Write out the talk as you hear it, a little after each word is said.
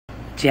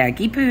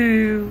Jackie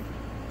Poo.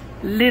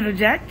 Little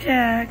Jack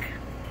Jack.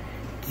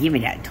 Give me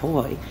that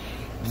toy.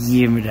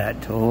 Give me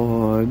that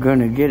toy.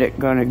 Gonna get it,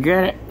 gonna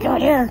get it. Go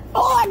here.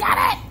 Oh, I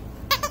got it.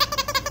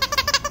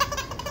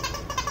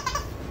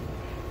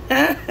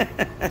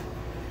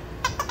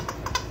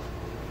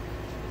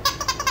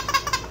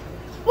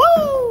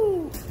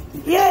 Woo!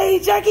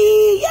 Yay, Jackie!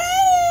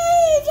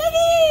 Yay,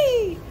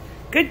 Jackie!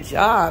 Good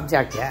job,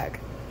 Jack Jack.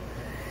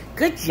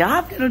 Good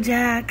job, little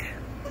Jack.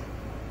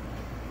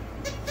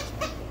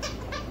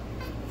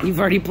 You've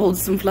already pulled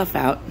some fluff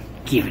out.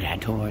 Give me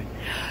that toy.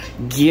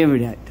 Give me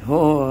that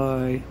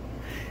toy.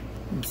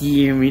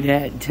 Give me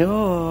that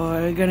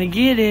toy. Gonna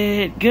get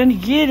it. Gonna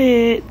get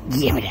it.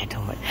 Give me that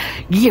toy.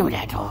 Give me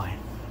that toy.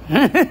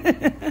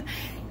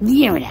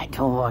 Give me that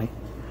toy.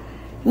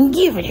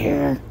 Give it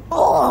here.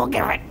 Oh,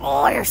 give it.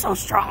 Oh, you're so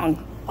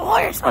strong. Oh,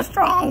 you're so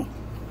strong.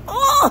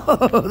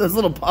 Oh, those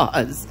little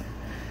paws.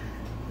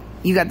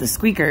 You got the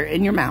squeaker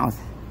in your mouth.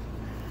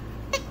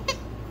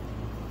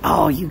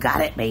 Oh, you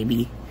got it,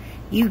 baby.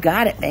 You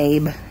got it,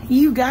 babe.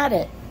 You got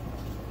it.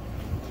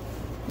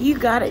 You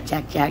got it,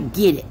 Jack Jack.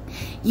 Get it.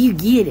 You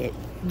get it.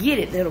 Get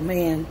it, little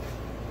man.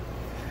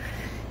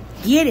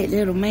 Get it,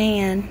 little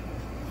man.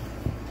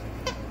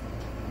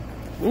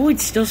 Oh,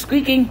 it's still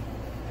squeaking.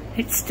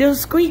 It's still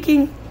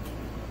squeaking.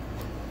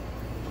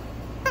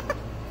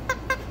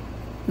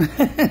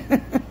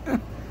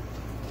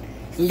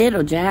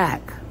 Little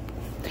Jack.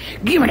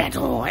 Give me that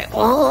toy.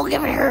 Oh,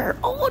 give it her.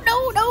 Oh,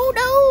 no, no,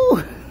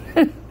 no.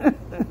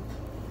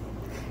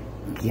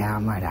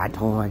 Give me that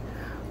toy.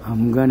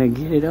 I'm gonna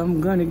get it.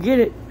 I'm gonna get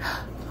it.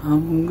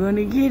 I'm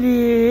gonna get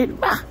it.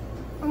 Bah,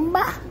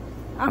 bah.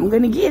 I'm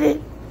gonna get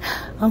it.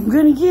 I'm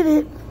gonna get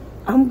it.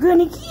 I'm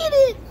gonna get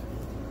it.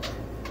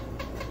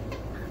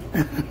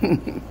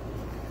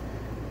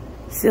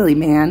 Silly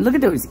man. Look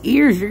at those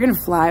ears. You're gonna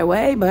fly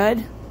away,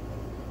 bud.